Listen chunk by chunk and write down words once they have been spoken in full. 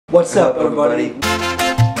What's up, everybody?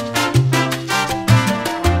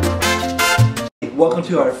 Welcome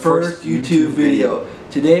to our first YouTube video.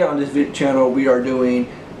 Today on this channel we are doing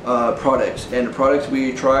products, and the products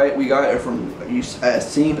we got are from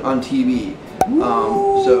seen on TV.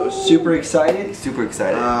 So super excited.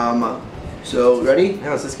 So ready? Yeah,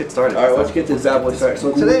 let's just get started. Alright, let's get this bad boy started.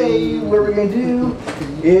 So today what we're gonna do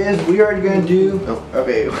is we are gonna do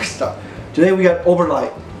stop. Today we got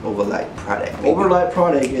Overlight. Overlight product. Overlight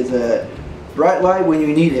product is a bright light when you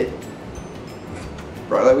need it.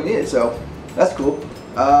 Bright light when you need it, so that's cool.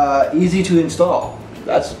 Easy to install.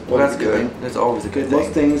 That's good. That's always a good thing.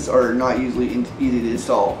 Most things are not usually easy to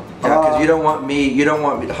install. Yeah, because you don't want me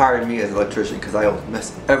to hire me as an electrician because I'll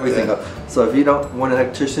mess everything up. So if you don't want an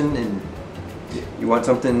electrician and you want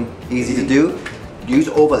something easy to do, use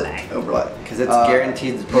Overlight. Because it's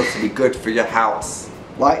guaranteed it's supposed to be good for your house.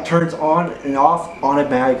 Light turns on and off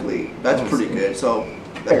automatically. That's pretty good. So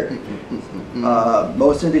there.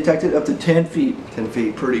 Motion detected up to 10 feet. 10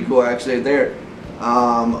 feet. Pretty cool actually there.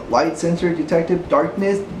 Light sensor detected,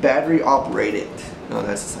 darkness, battery operated. No,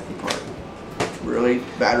 that's the second part. Really?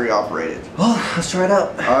 Battery operated. Well, let's try it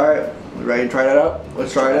out. Alright, we ready to try that out?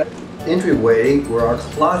 Let's try it out. Entryway where our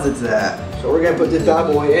closet's at. So we're gonna put this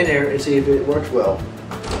bad boy in there and see if it works well.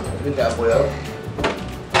 Put that boy up.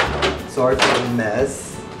 Sorry for the mess.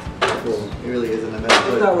 Cool. It really isn't a mess.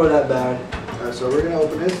 It's not really that bad. Alright, so we're gonna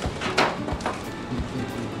open this.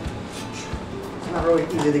 It's not really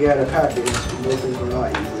easy to get out of the package. Most things are not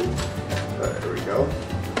easy. Alright, there we go.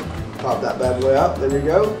 Pop that bad boy out. There we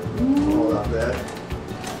go. Oh, not bad.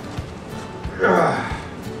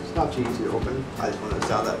 It's not too easy to open. I just want to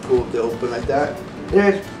sound that cool to open like that.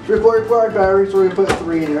 And it's 3/4 quad battery, so we're gonna put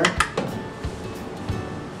 3 in there.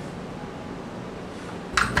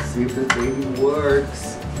 Let's see if this baby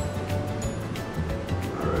works.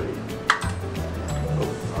 Alrighty.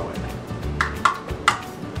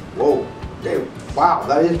 Whoa. Wow,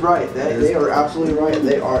 that is bright. They are absolutely right.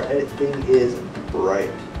 Everything is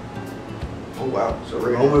bright. Oh wow. So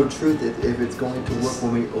we're gonna Moment of truth if it's going to work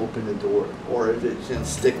when we open the door. or if it's gonna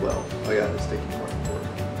stick well. Oh yeah, the sticky part.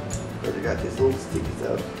 Because it got this little sticky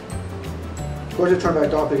stuff. Of course, it turned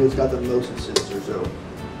back off because it's got the motion sensor. So,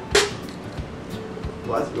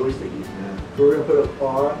 well, that's really sticky. Yeah. So we're gonna put it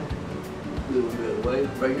on. Do it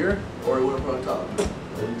right here, or we want to put it on top. It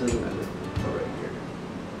doesn't matter. Put it right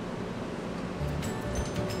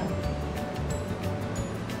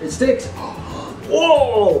here. It sticks.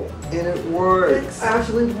 Whoa! And it works. It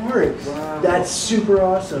actually works. Wow. That's super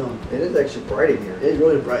awesome. It is actually bright in here. It's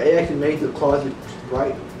really bright. It actually made the closet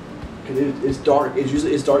bright. Because it's dark.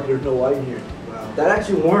 It's dark. There's no light in here. Wow. That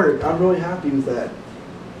actually worked. I'm really happy with that.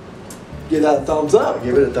 Give that a thumbs up.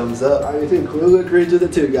 Give it a thumbs up. I think Clue agrees with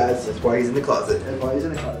it too, guys. That's why he's in the closet. That's why he's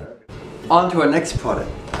in the closet. On to our next product.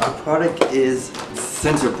 Our product is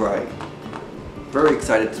Sensor Bright. Very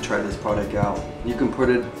excited to try this product out. You can put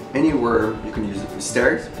it anywhere. You can use it for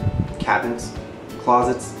stairs, cabins,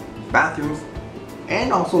 closets, bathrooms,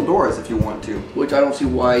 and also doors if you want to. Which I don't see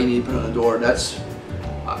why you need to put on the door. That's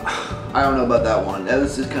I don't know about that one. That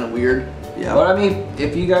is just kind of weird. Yeah. But I mean,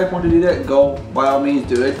 if you guys want to do that, go by all means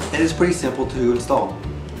do it. It is pretty simple to install.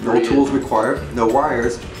 No Pretty tools required, no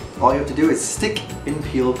wires. All you have to do is stick and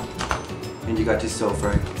peel, and you got your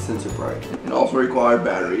Sensor Bright. It also requires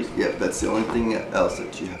batteries. Yep, that's the only thing else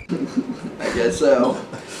that you have. I guess so.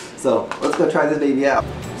 So let's go try this baby out.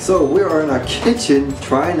 So we are in our kitchen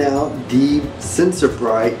trying out the Sensor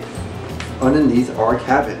Bright underneath our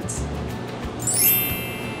cabinets.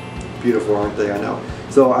 Beautiful, aren't they? I know.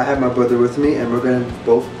 So I have my brother with me, and we're gonna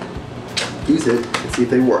both use it and see if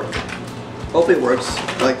they work. Hopefully it works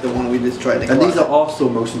like the one we just tried. And these are also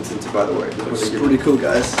motion sensor, by the way. Which is pretty cool,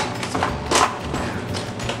 guys.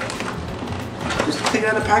 Just take it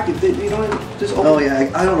out of the package. You don't just open. Oh yeah,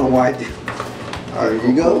 I don't know why I did. Alright, There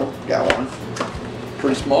you go. Got one.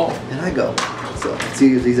 Pretty small. And I go. So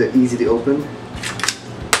see if these are easy to open.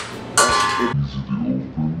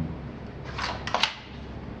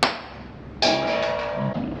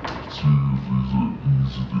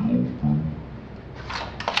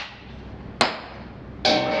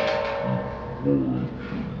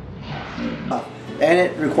 And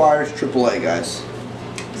it requires AAA, guys.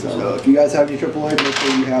 So if you guys have any AAA, make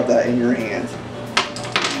sure you have that in your hands.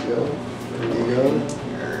 There you go. There you go.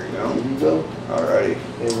 There you go. There you go. Alrighty.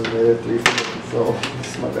 And there, 3 fingers. So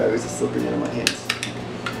my batteries are slipping into my hands.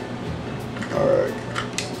 Alright.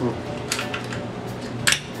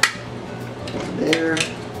 There.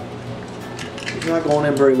 It's not going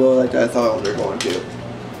in very well like I thought they were going to.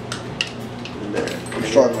 And there. I'm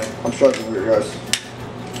struggling. I'm struggling here, guys.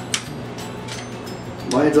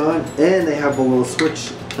 Mine's on, and they have a little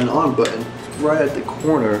switch an on button right at the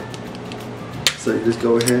corner. So you just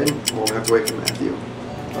go ahead and we'll have to wait for Matthew.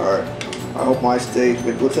 Alright. I hope my stays.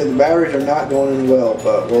 It looks like the batteries are not going in well,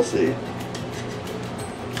 but we'll see.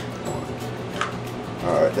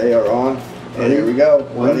 Alright, they are on. And here we go.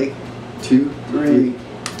 Ready? 1, 2, 3.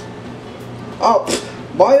 Oh,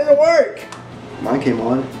 why didn't it work? Mine came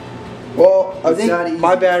on. Well, I It's think not easy.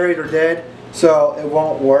 my batteries are dead, so it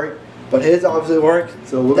won't work. But his obviously worked.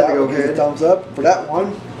 So we're gonna go That gives a ahead. thumbs up for that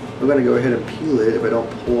one. We're gonna go ahead and peel it if I don't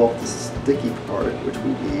pull off the sticky part, which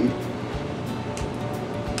we need.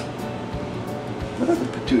 What other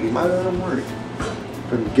patootie? Mine doesn't work. If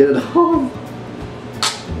I can get it off.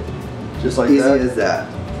 Just like Easy that. as that.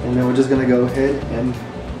 And then we're just gonna go ahead and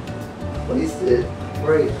place it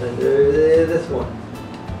right under this one.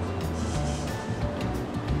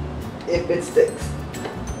 If it sticks.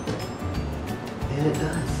 And it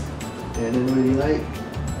does. And then what do you like?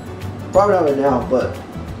 Probably not right now, but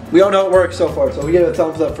we all know it works so far, so we give it a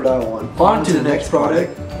thumbs up for that one. On to the next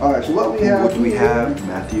product. Alright, so what we have What do we here, have,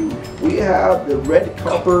 Matthew? We have the red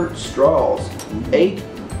copper straws. 8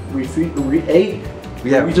 We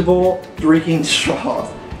have reusable drinking straws.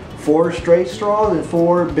 4 straight straws and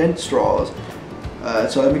 4 bent straws.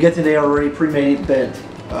 So I'm guessing they are already pre-made bent.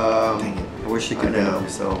 Dang it. I wish you could I know. know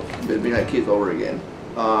yourself. It'd be like kids over again.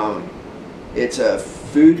 It's a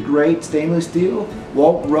food grade stainless steel,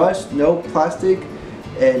 won't rust, no plastic,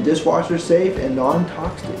 and dishwasher safe and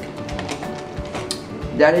non-toxic.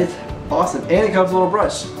 That is awesome, and it comes with a little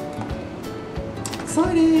brush.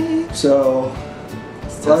 Exciting! So,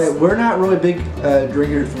 Just- we're not really big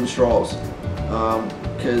drinkers from straws,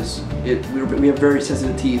 because we have very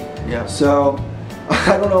sensitive teeth. Yeah. So,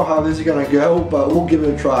 I don't know how this is gonna go, but we'll give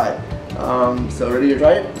it a try. So ready to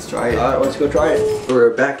try it? Let's try it. All right, let's go try it.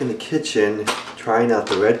 We're back in the kitchen trying out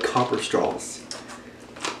the red copper straws.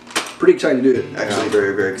 Pretty excited to do it, Actually, actually.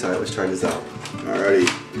 very, very excited. Let's try this out. Alrighty.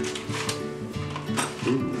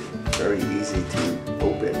 Ooh, very easy to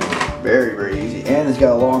open. Very, very easy. And it's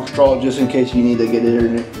got a long straw just in case you need to get it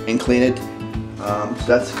in and clean it. So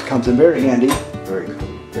that comes in very handy. Very cool.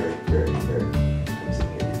 Very, very, very. Comes in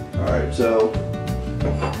handy. Alright, so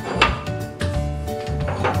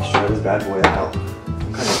Let's try this bad boy out.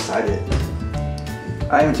 I'm kind of excited.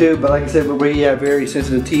 I am too, but like I said, we have very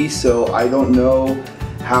sensitive teeth, so I don't know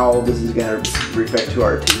how this is gonna reflect to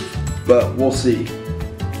our teeth, but we'll see.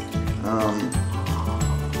 A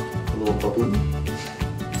little bubbly.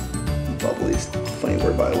 Bubbly, funny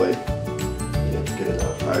word by the way. Yeah, it's good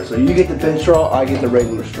enough. Alright, so you get the bent straw, I get the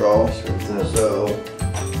regular straw. Sure does. So,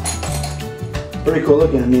 pretty cool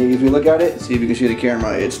looking. I mean, if you look at it, see if you can see the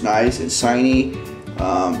camera, it's nice, it's shiny,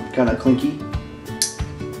 kind of clinky.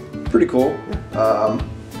 Pretty cool.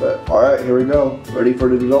 But alright, here we go. Ready for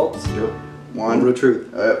the results? Yep. One. Moment of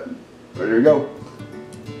truth. Ready to go.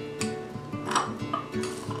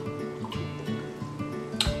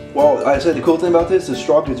 Well, like I said, the cool thing about this, the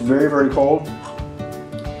straw gets very, very cold.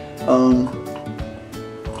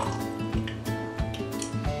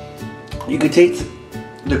 You can taste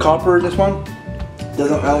the copper in this one. I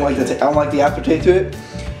don't like the. I don't like the aftertaste to it.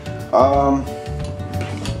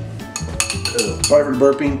 Sorry for the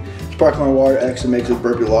burping. Sparkling water actually makes it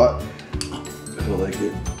burp a lot. I don't like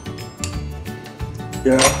it.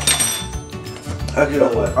 Yeah. I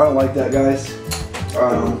don't like that, guys.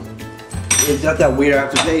 It's got that weird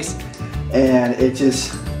aftertaste, and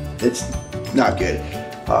it's not good.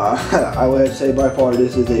 I would say by far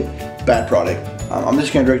this is a bad product. I'm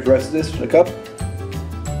just gonna drink the rest of this in a cup.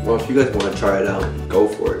 Well, if you guys want to try it out, go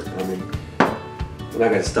for it. I mean, we're not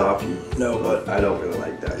gonna stop you. No, but I don't really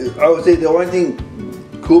like that. I would say the only thing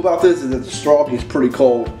cool about this is that the straw is pretty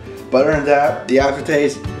cold. But other than that, the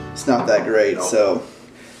aftertaste, it's not that great. No. So,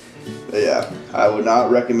 yeah, I would not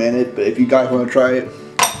recommend it. But if you guys want to try it,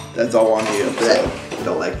 that's all on you. So.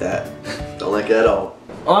 Don't like that. Don't like it at all.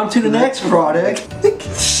 On to the next product.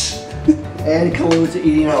 And colludes to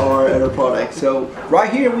eating our other product. So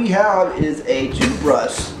right here we have is a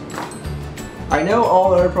toothbrush. I know all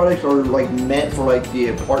the other products are like meant for like the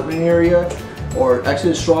apartment area, or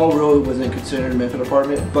actually the straw really wasn't considered meant for the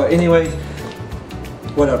apartment. But anyways,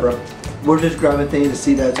 whatever. We're just grabbing things to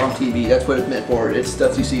see that it's on TV. That's what it's meant for. It's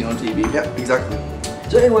stuff you see on TV. Yep, exactly.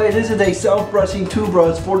 So anyway, this is a self-brushing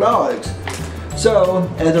toothbrush for dogs. So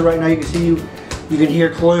as of right now, you can see you can hear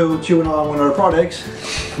Clue chewing on one of our products.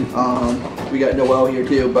 We got Noel here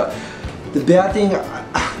too, but the bad thing,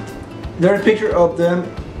 there's a picture of them.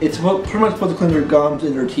 It's pretty much supposed to clean their gums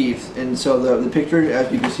and their teeth, and so the picture,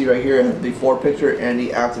 as you can see right here, has the before picture and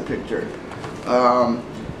the after picture.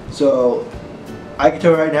 So I can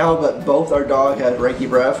tell you right now, but both our dog has ranky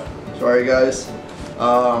breath. Sorry guys.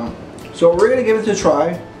 So we're gonna give it a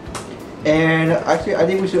try. And actually, I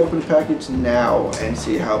think we should open the package now and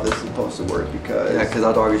see how this is supposed to work because... Yeah, because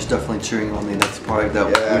our dog is definitely chewing on the next product that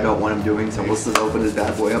we don't want him doing, so we'll just open this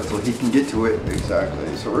bad boy up so he can get to it.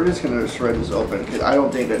 Exactly. So we're just going to shred this open because I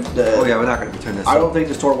don't think that the... Oh yeah, we're not going to turn this I don't think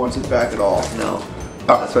the store wants it back at all. No.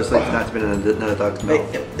 Especially if it's not been in another dog's mouth.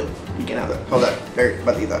 Hey, you can have that. Hold on. There,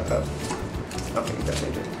 about to eat that stuff. Okay, get that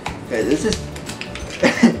later. Okay, this is...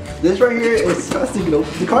 This right here is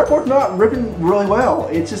the cardboard's not ripping really well.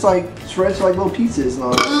 It's just like shreds like little pieces and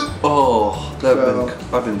all that. Oh,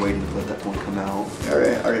 I've been waiting to let that one come out.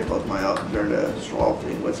 Alright, I already plugged mine out during the straw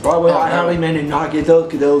thing. By the way, I highly recommend to not get those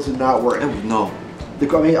because those do not work. No. I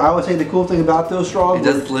mean, I would say the cool thing about those straws.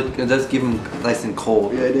 It does give them nice and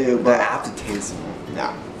cold. Yeah, they do. But I have to taste them.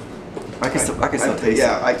 Nah. I can still taste it.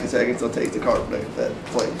 Yeah, I can still taste the carbonate that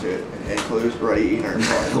flavor to it. And includes already eating our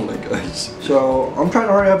product. Oh my gosh. So I'm trying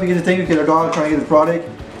to hurry up and get the thing because our dog is trying to get the product.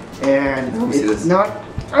 And let me see this. Not.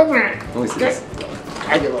 Let me see this.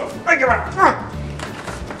 I give up.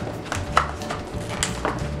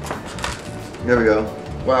 There we go.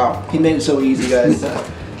 Wow. He made it so easy, guys.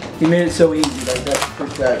 He made it so easy. Like that's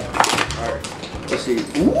Alright. Let's see.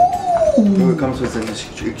 Ooh. It comes with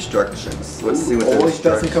instructions. Let's see what the always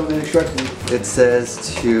doesn't come with instructions. It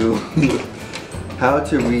says to how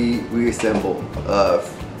to reassemble.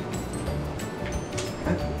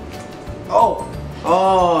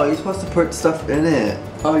 Oh, you're supposed to put stuff in it.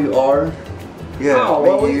 Oh, you are? Yeah. Oh,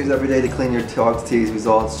 well, use every day to clean your dog's teeth.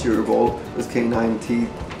 Results chewable. This canine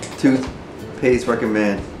toothpaste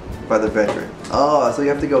recommend by the veteran. Oh, so you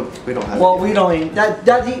have to go. We don't have. Well, we don't even.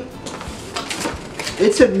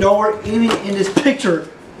 It said nowhere even in this picture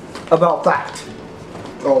about that.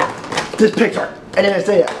 Oh, this picture. I didn't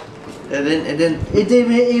say that. It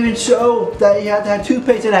didn't even show that you had to have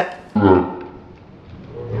toothpaste in that.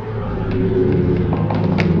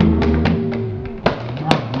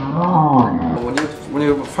 When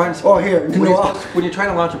you're trying to, when you're trying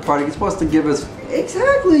to launch a product, you're supposed to give us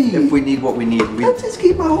exactly if we need what we need. Let's just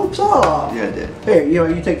keep my hopes up. Yeah, I did. Hey,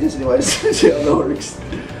 you take this anyways. See how that works.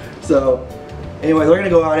 So. Anyways, we're gonna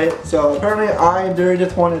go on it. So apparently, I'm very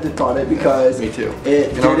disappointed in this product because me too. You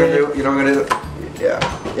know what I'm gonna do? Yeah,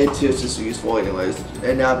 it's just useful anyways.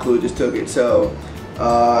 And now Clue just took it. So,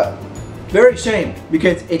 very ashamed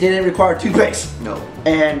because it didn't require toothpaste. No.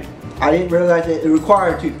 And I didn't realize that it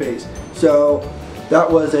required toothpaste. So that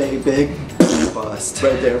was a big bust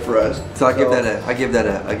right there for us. So I give that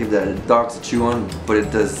a dogs to chew on, but it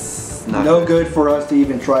does. No good for us to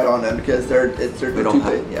even try it on them because they're too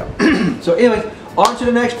big. Yeah. So anyways, on to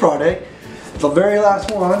the next product, the very last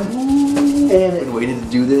one. And been waiting to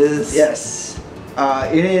do this. Yes.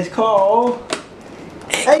 It is called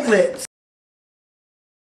Egglets.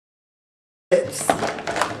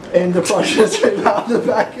 And the process came out of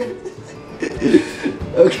the package.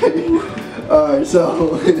 Okay. Alright,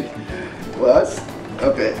 so well that's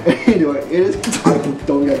okay. Anyway, it is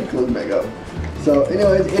don't get close back up. So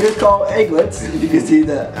anyways, it is called Egglets. You can see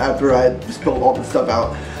that after I spilled all the stuff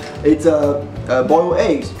out. It's boiled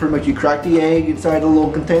eggs. Pretty much you crack the egg inside a little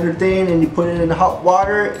container thing and you put it in the hot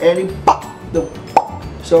water and you pop.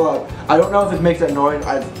 So I don't know if it makes that noise.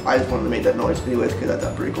 I just wanted to make that noise anyways because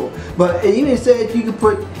that's pretty cool. But it even said you could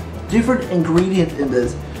put different ingredients in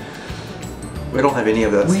this. We don't have any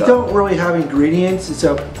of that stuff. We don't really have ingredients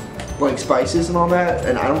except like spices and all that.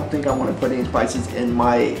 And I don't think I want to put any spices in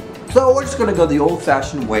my... So we're just gonna go the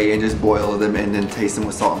old-fashioned way and just boil them and then taste them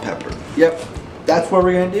with salt and pepper. Yep, that's what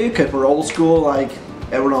we're gonna do because we're old school like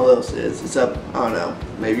everyone else is. Except I don't know,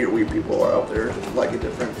 maybe your weird people are out there like it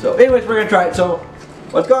different. So, anyways, we're gonna try it. So,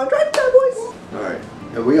 let's go and try it, boys. All right,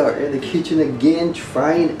 and we are in the kitchen again,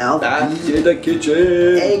 trying out in the kitchen.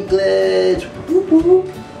 Egglets.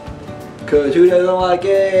 Cause who doesn't like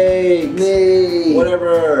eggs? Me.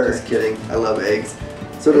 Whatever. Just kidding. I love eggs.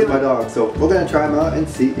 So does my dog. So we're gonna try them out and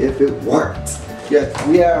see if it works. Yes,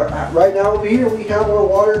 we are right now over here. We have our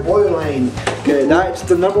water boiling. Okay, that's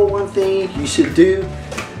the #1 thing you should do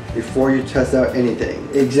before you test out anything.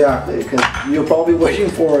 Exactly, because you'll probably be waiting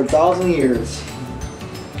for 1,000 years.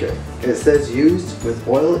 Okay. It says used with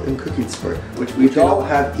oil and cooking spray, which we don't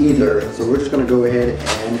have either. So we're just gonna go ahead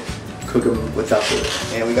and cook them without the.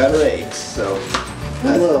 And we got our eggs. So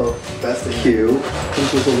that's the cue. I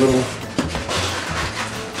think there's a little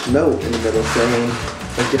note in the middle saying,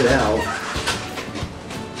 "Let's get it out."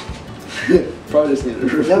 Probably just needed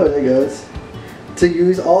to no, there it goes. To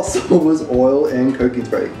use also was oil and cooking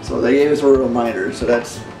spray. So they gave us a reminder, so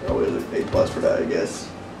that's probably a plus for that, I guess.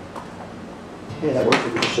 Yeah, that works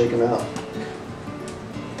if you just shake them out.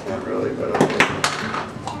 Not really, but okay.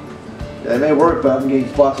 Yeah, it may work, but I'm getting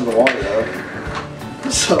splashes of water though.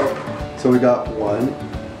 So, So we got 1,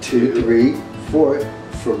 2, 3, 4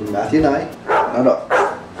 from Matthew and I. Not up.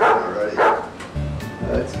 Alrighty.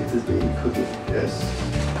 Let's get this baby cooking. Yes.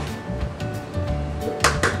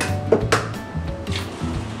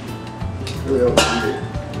 Really open it.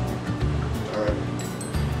 Alright.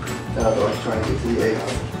 Now I'm trying to get to the egg.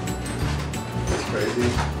 That's crazy.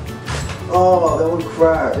 Oh, that one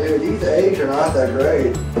cracked. Dude, these eggs are not that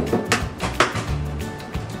great.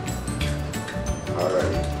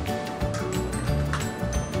 Alrighty.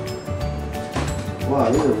 Wow,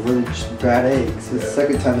 these are really bad eggs. It's the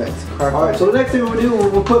second time that's cracked. Alright, so the next thing we'll do,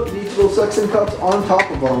 we'll put these little suction cups on top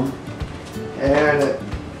of them. And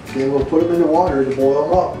then we'll put them in the water to boil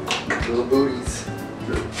them up. Little booties.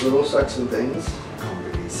 Little suction things.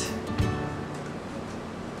 Booties.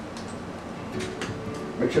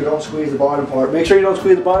 Make sure you don't squeeze the bottom part. Make sure you don't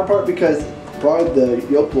squeeze the bottom part because probably the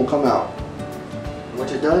yolk will come out.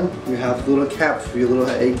 Once you're done, you have little caps for your little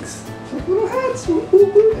eggs. Like little hats.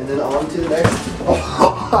 And then on to the next.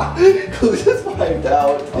 Who just wiped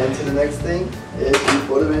out? On to the next thing. Is you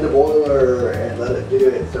put them in the boiler and let it do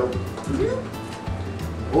it. So,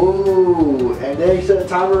 ooh, and then you set the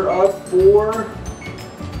timer up for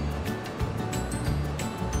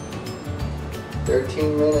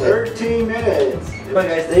 13 minutes. 13 minutes. Alright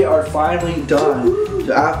guys, they are finally done.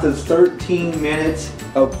 So after 13 minutes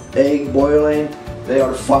of egg boiling, they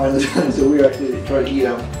are finally done. So we're actually trying to eat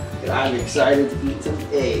them. And I'm excited to eat some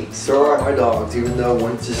eggs. So are my dogs, even though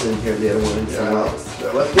one's just in here, the other one's in somewhere else.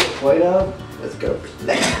 So let's get a plate out. Let's go.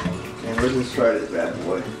 And we're just try this bad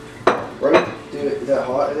boy. Right? Dude, is that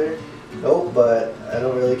hot in there? Nope, but I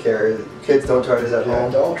don't really care. Kids don't try this at Yeah,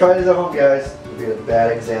 home. don't try this at home, guys. It'd be a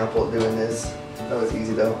bad example of doing this. That was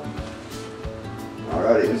easy though.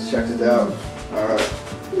 Alrighty, let's check this out. Alright.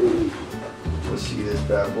 Let's see this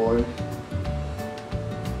bad boy.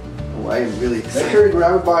 Oh, I am really excited. Make sure you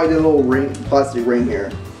grab it by the little ring, plastic ring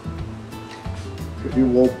here. If you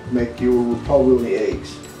won't make, you will probably ruin the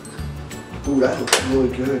eggs. Ooh, that looks really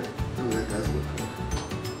good. Ooh, that does look good.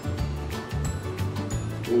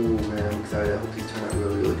 Ooh, man, I'm excited. I hope these turn out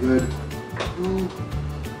really, really good. Ooh.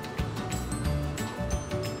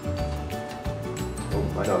 Oh,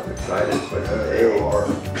 my dog's excited. But they are.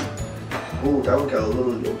 Ooh, that one got a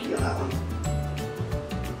little yolky on that one.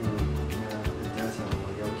 Yeah, it does have a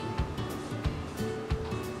little yolky.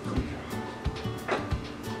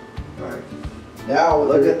 Alright. Now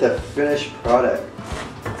Look at the finished product.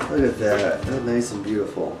 Look at that. That's nice and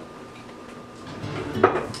beautiful.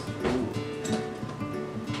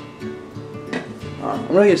 I'm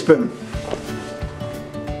gonna get a spoon.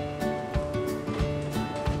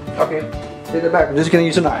 Okay, take it back. I'm just gonna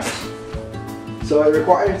use a knife. So it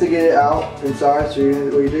requires to get it out inside. So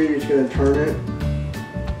what you do, you're just gonna turn it.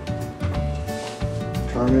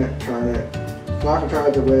 Turn it, turn it. It's not gonna turn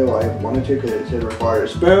it the way I wanted to because it said require a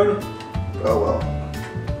spoon. Oh well.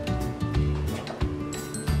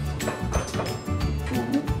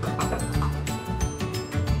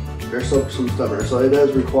 There's some stuff there, so it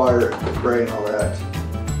does require gray and all that.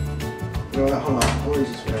 You know what, hold on, I'll use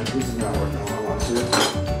this fan. This is not working how I want to.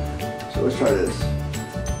 So let's try this.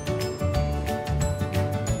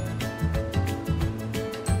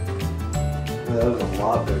 That was a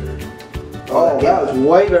lot better. Oh, that was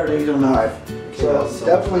way better than using a knife. So so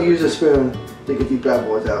definitely use a spoon to get these bad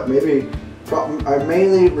boys out. Maybe, I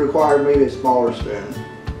mainly require maybe a smaller spoon.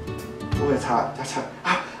 Oh, it's hot, that's hot.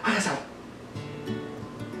 Ah, that's hot.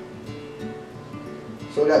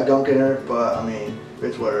 Still got gunk in her, but I mean,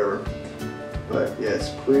 it's whatever. But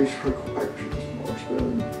yes, please require a smaller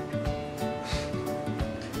spoon.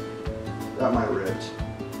 That might ripped.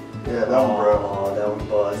 Yeah, that one broke. Oh, that one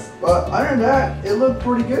bust. But other than that, it looked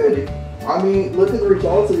pretty good. I mean, look at the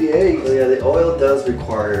results of the eggs. So yeah, the oil does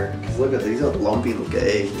require, because look at these are lumpy looking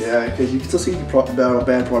eggs. Yeah, because you can still see the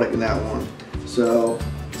bad product in that one. So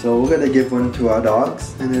we're gonna give one to our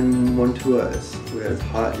dogs and then one to us. We have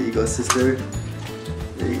hot. There you go, sister.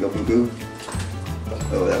 There you go, boo boo.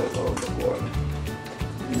 Oh, that was all on the floor.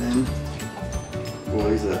 and then, Well,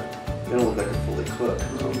 these are gonna look like a fully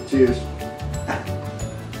cooked. cheers.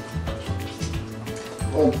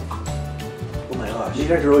 Oh, Oh my gosh. these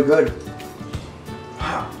are really good.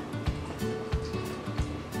 Wow.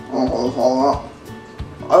 Oh, it's all out.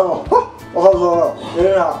 Oh,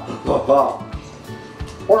 yeah.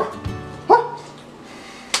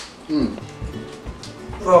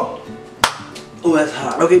 Oh. Oh, that's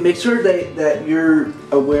hot. Okay, make sure that you're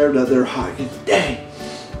aware that they're hot. Dang.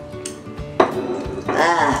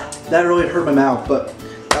 That really hurt my mouth, but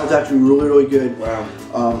that was actually really, really good. Wow.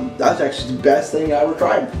 That's actually the best thing I ever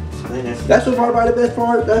tried. Nice. That's so far by the best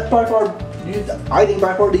part. That's by far I think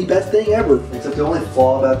by far the best thing ever. Except the only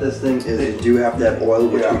flaw about this thing is you do have to have oil,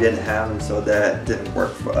 which we didn't have, and so that didn't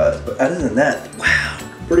work for us. But other than that, wow,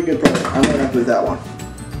 pretty good product. I'm gonna have to with that one.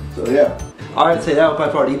 So yeah. I'd say that was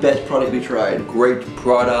by far the best product we tried. great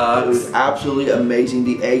product. It was absolutely amazing.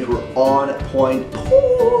 The eggs were on point.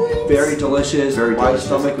 Very delicious. Very My delicious.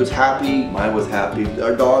 stomach was happy. Mine was happy.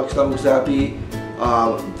 Our dog's stomach was happy.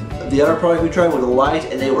 The other product we tried were the lights,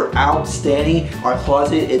 and they were outstanding. Our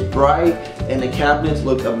closet is bright, and the cabinets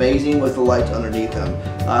look amazing with the lights underneath them.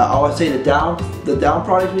 I would say the down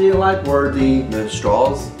products we didn't like were The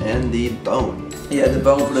straws and the bone. the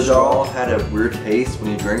bone for the straw dog. had a weird taste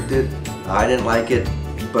when you drank it. I didn't like it,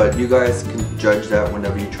 but you guys can judge that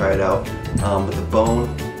whenever you try it out. But the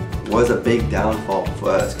bone was a big downfall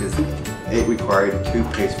for us because it required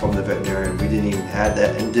toothpaste from the veterinarian. We didn't even have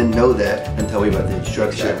that and didn't know that until we read the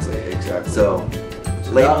instructions. Exactly. So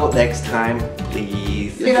label it next time,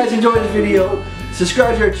 please. If you guys enjoyed this video,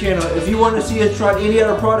 subscribe to our channel. If you want to see us try any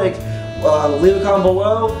other product, leave a comment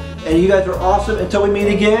below. And you guys are awesome. Until we meet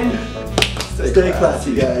again, stay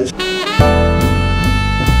classy, guys.